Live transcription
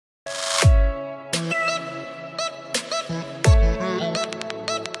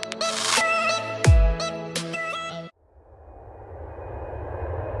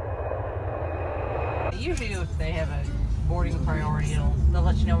boarding priority. They'll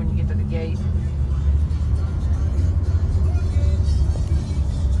let you know when you get to the gate.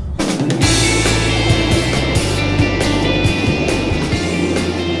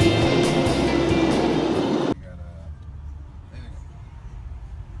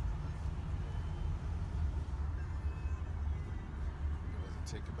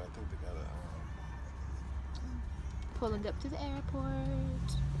 Pulling up to the airport.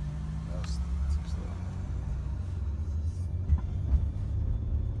 That's too slow.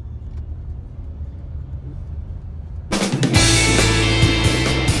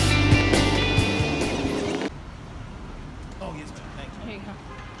 Oh, yes, ma'am. Thank you. Here you go.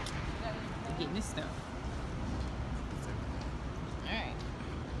 We're getting this stuff. Alright.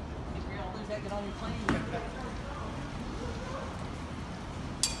 If you're gonna lose that, get on your plane.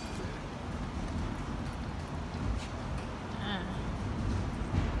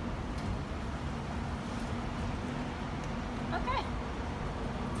 Okay.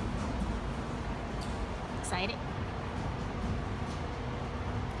 Excited?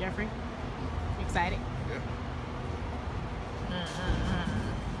 Jeffrey? Excited? Yeah.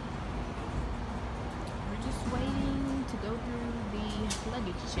 We're just waiting to go through the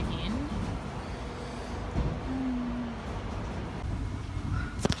luggage check-in.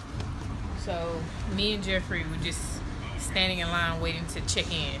 So, me and Jeffrey were just standing in line waiting to check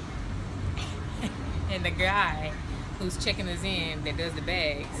in. And the guy who's checking us in that does the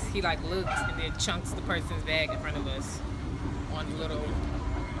bags, he like looks and then chunks the person's bag in front of us on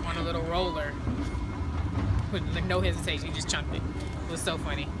a little roller with like, no hesitation. He just chunked it. It was so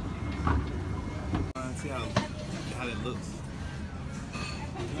funny. See how it looks.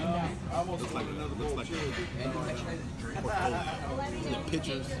 Looks like the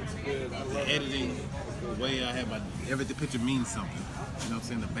pictures, the editing, the way I have every picture means something. You know what I'm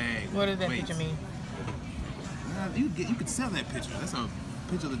saying? The bag. What does that picture mean? You could sell that picture. That's a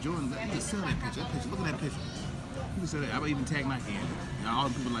picture of the Jordan. You could sell that picture. Look at that picture. You can sell that. I would even tag Nike in it. You know, all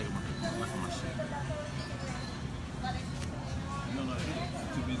the people like my shit. No,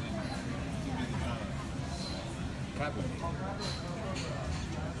 too busy trying to copy me.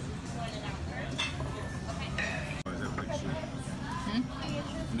 Always have to take a shit.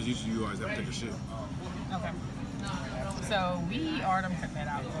 I'm just used to you always have to take a shit. Okay. So we are them cut that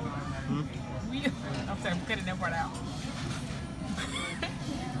out. I'm sorry, I'm cutting that part out.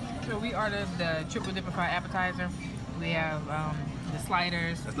 So we ordered the triple dipper fry appetizer. We have the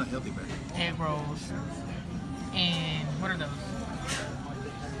sliders. That's not healthy, man. Egg rolls. And what are those?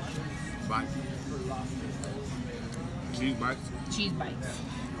 Bites. Cheese bites. Cheese bites.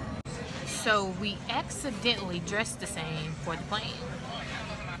 So we accidentally dressed the same for the plane.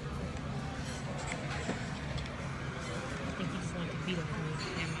 I think he just wanted to beat up on me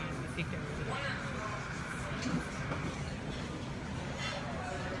and picked everything.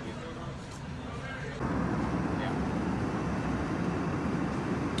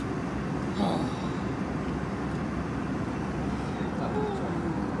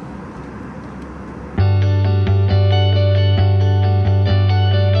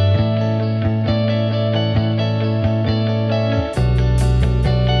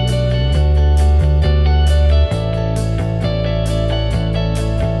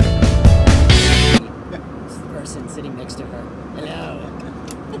 Sitting next to her. Hello.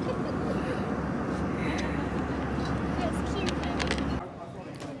 That's cute.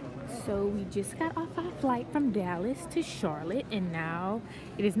 So we just got off our flight from Dallas to Charlotte, and now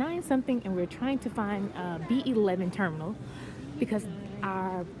it is 9 something, and we're trying to find a B11 terminal because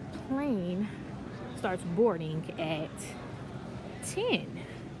our plane starts boarding at 10.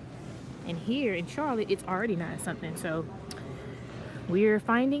 And here in Charlotte, it's already 9 something. So we're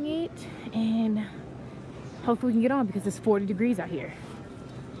finding it, and hopefully we can get on because it's 40 degrees out here.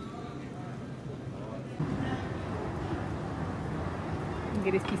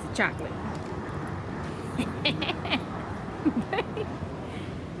 Get this piece of chocolate.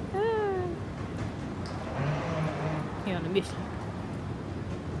 He on a mission.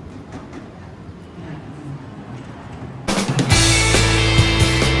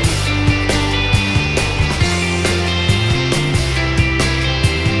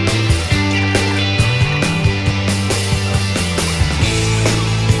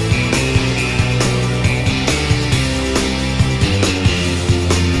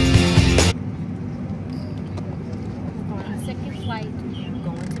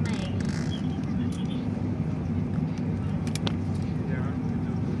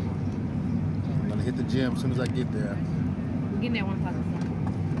 Hit the gym as soon as I get there. We're getting there 1 o'clock.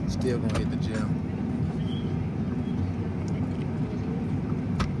 Still gonna hit the gym.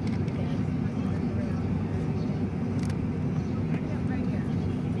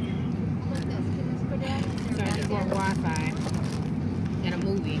 on Wi-Fi in a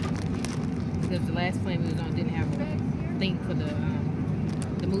movie because the last plane we was on didn't have a thing for the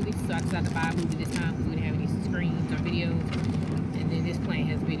movie, so I decided to buy a movie this time because we didn't have any screens or videos, and then this plane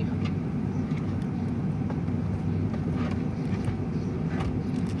has video.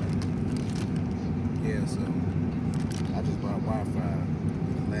 Yeah, so I just bought Wi-Fi.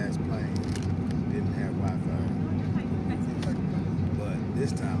 The last plane didn't have Wi-Fi. But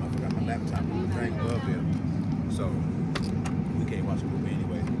this time I forgot my laptop right above here. So we can't watch a movie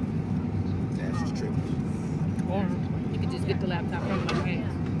anyway. That's just tripping. Or you could just get the laptop from my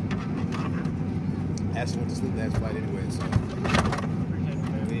hands. Ashley went to sleep last flight anyway, so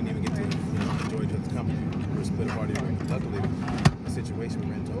we didn't even get to enjoy each other's company. We were split apart anyway. Luckily, the situation we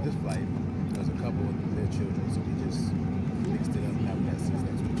ran into on this flight was a couple with their children, so we just mixed it up. Now we got 6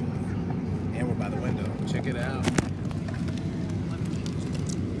 next to each other. And we're by the window. Check it out.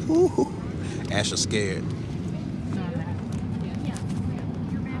 Ooh. Ash is scared.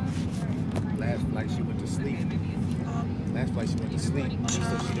 Last flight she went to sleep. Last flight she went to sleep just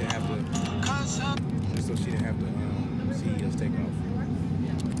so she didn't have to see us take off.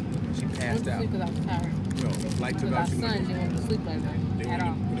 She passed out. Because I was tired. No, the flight took off. Because our son didn't want to sleep like that at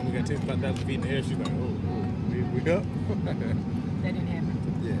all. Then we got 10,000 feet in the air. She's like, oh, we up? That didn't happen.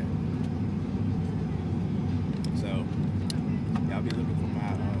 Yeah. So y'all be looking for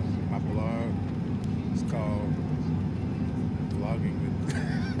my blog. It's called Vlogging with.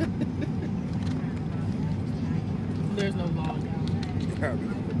 There's no vlog now. Y'all be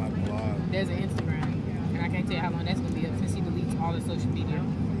looking for my blog. There's an Instagram, and I can't tell you how long that's gonna be up since he deletes all the social media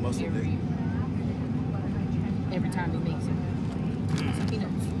every time he makes it. So he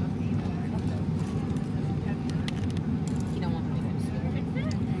knows. He don't want the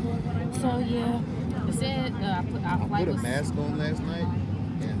videos. So yeah, it said I put a mask on last night,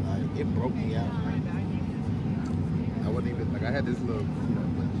 and like it broke me out. I wasn't even like I had this little,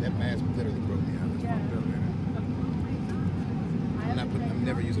 that mask literally broke me out. It's fucked up, man. I'm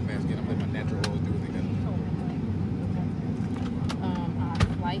never using a mask again. I'm letting my natural oils do what they gotta do. Our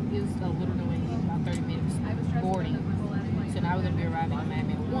flight is a little delayed, about 30 minutes boarding. So now we're gonna be arriving in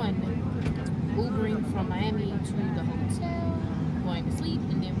Miami at 1, Ubering from Miami to the hotel, going to sleep,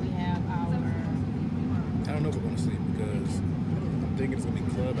 and then we have our. I don't know if we're gonna sleep because I'm thinking it's gonna be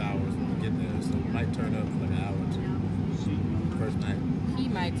club hours when we get there, so we might turn up for like an hour or two. First night. He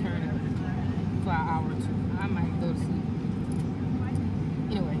might turn up for an hour or two. I might go to sleep.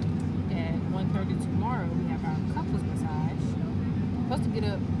 Anyway, at 1:30 tomorrow, we have our couples massage. Supposed to get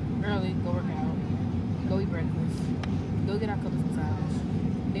up early, go work out, go eat breakfast, go get our couples massage,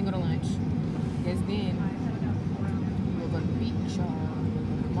 then go to lunch. Yes, then we'll go to the beach or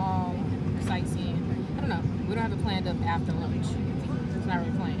the mall, sightseeing. I don't know. We don't have it planned up after lunch. It's not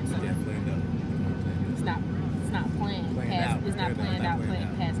really planned. So Yeah, planned up. it's not planned. It's not planned out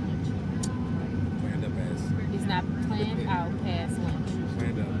past lunch. Planned up as. It's not planned out past lunch.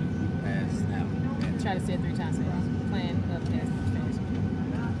 Planned up as now. Try to say it 3 times fast. Planned up past lunch.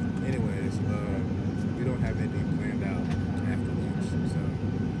 Anyways, we don't have anything planned out after lunch, so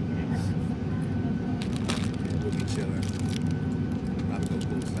we'll be chilling. Probably go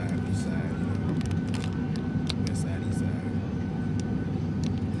poolside, east side, west side, east side.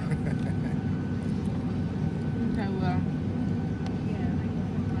 Okay, well,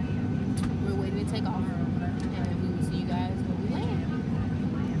 we're waiting to take off, and we will see you guys when we land.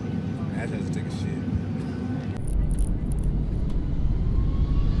 I just take a shit.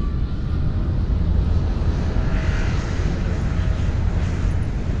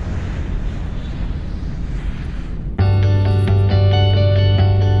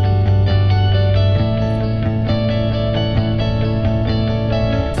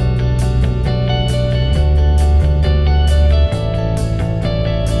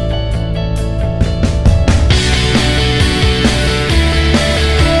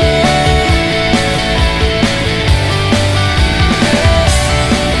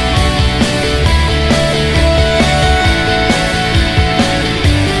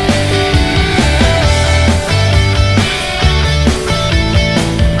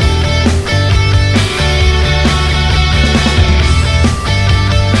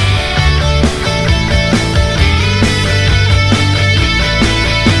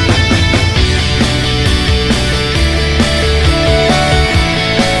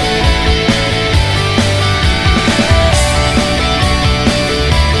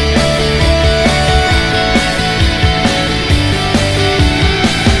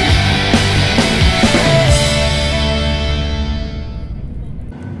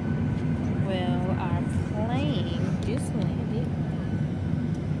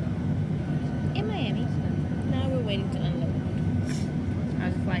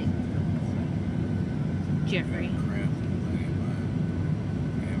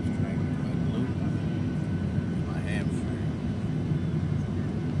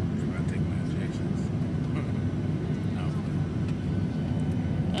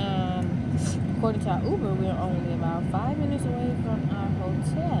 according to our Uber, we're only about 5 minutes away from our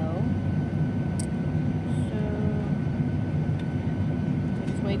hotel. So we're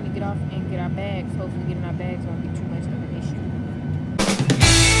just waiting to get off and get our bags. Hopefully getting our bags won't be too much of an issue.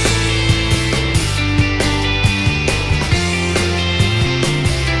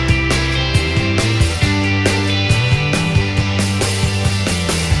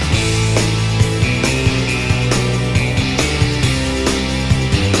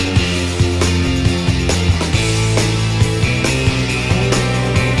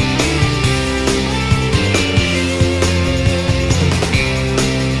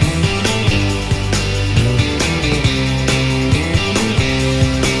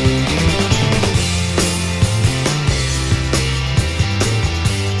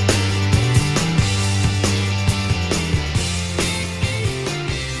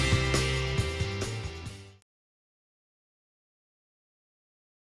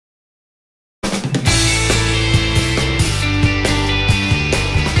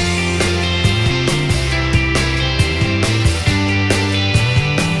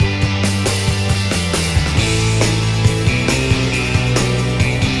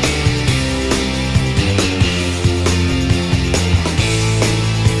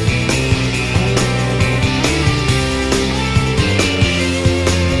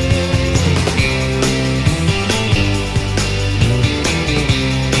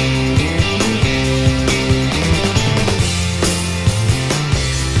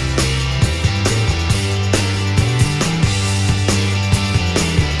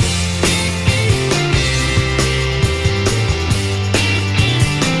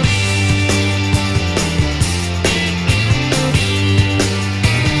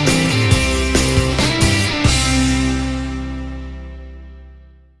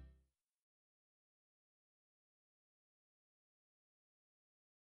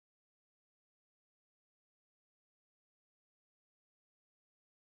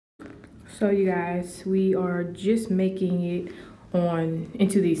 So you guys, we are just making it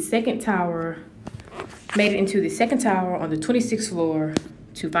into the second tower. Made it into the second tower on the 26th floor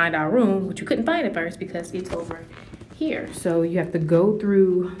to find our room, which we couldn't find at first because it's over here. So you have to go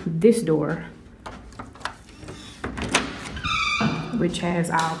through this door, which has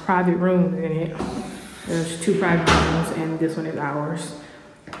our private rooms in it. There's 2 private rooms and this one is ours.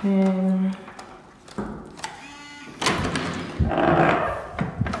 And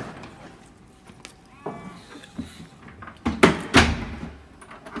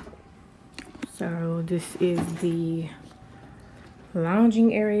so this is the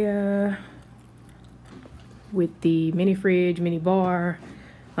lounging area with the mini fridge, mini bar,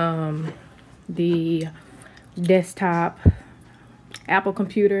 the desktop, Apple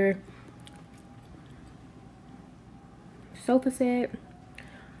computer, sofa set,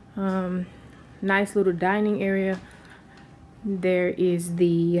 nice little dining area. There is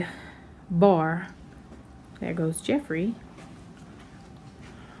the bar. There goes Jeffrey.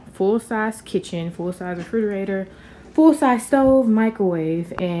 Full-size kitchen, full-size refrigerator, full-size stove,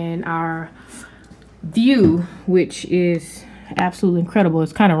 microwave, and our view, which is absolutely incredible.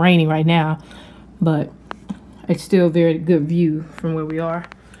 It's kind of raining right now, but it's still a very good view from where we are.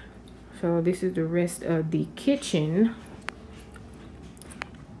 So this is the rest of the kitchen.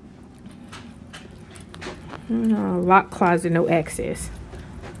 Locked closet, no access.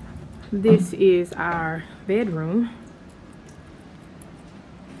 This is our bedroom.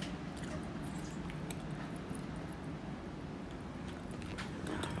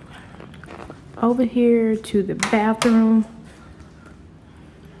 Over here to the bathroom.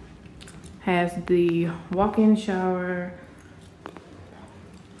 Has the walk-in shower,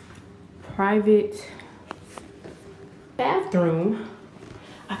 private bathroom.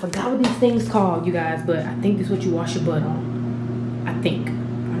 I forgot what these things called, you guys, but I think this is what you wash your butt on. I think.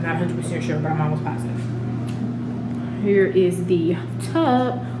 I'm not 100% sure, but I'm almost positive. Here is the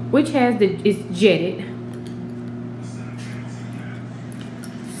tub, which has it's jetted.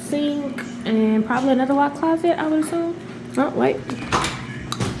 Sink and probably another walk closet, I would assume. Oh, wait.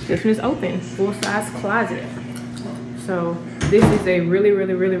 This one is open, full-size closet. So this is a really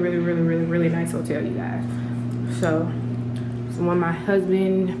nice hotel, you guys. So it's the one my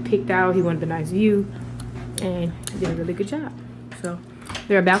husband picked out. He wanted a nice view and did a really good job. So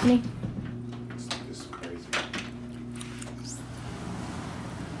there a balcony.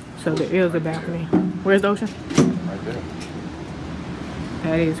 So there is a balcony. Where's the ocean? Right there.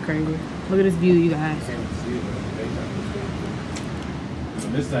 That is crazy. Look at this view, you guys.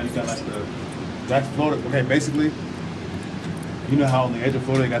 On this side, you got like that's Florida. Okay, basically, you know how on the edge of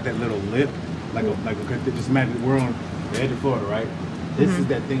Florida they got that little lip, okay, just imagine we're on the edge of Florida, right? This is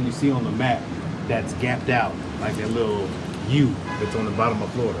that thing you see on the map that's gapped out, like that little U that's on the bottom of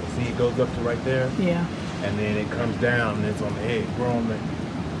Florida. See, it goes up to right there. Yeah. And then it comes down and it's on the edge. We're on the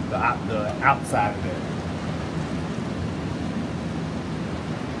outside of that.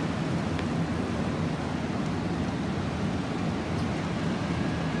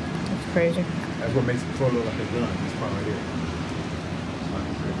 That's crazy. That's what makes the floor look like a gun. This part right here.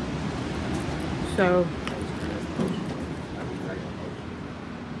 So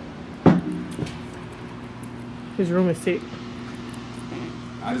his room is sick.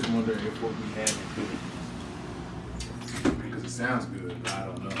 I just wonder if what we had is good. Because it sounds good, but I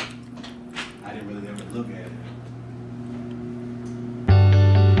don't know. I didn't really ever look at it.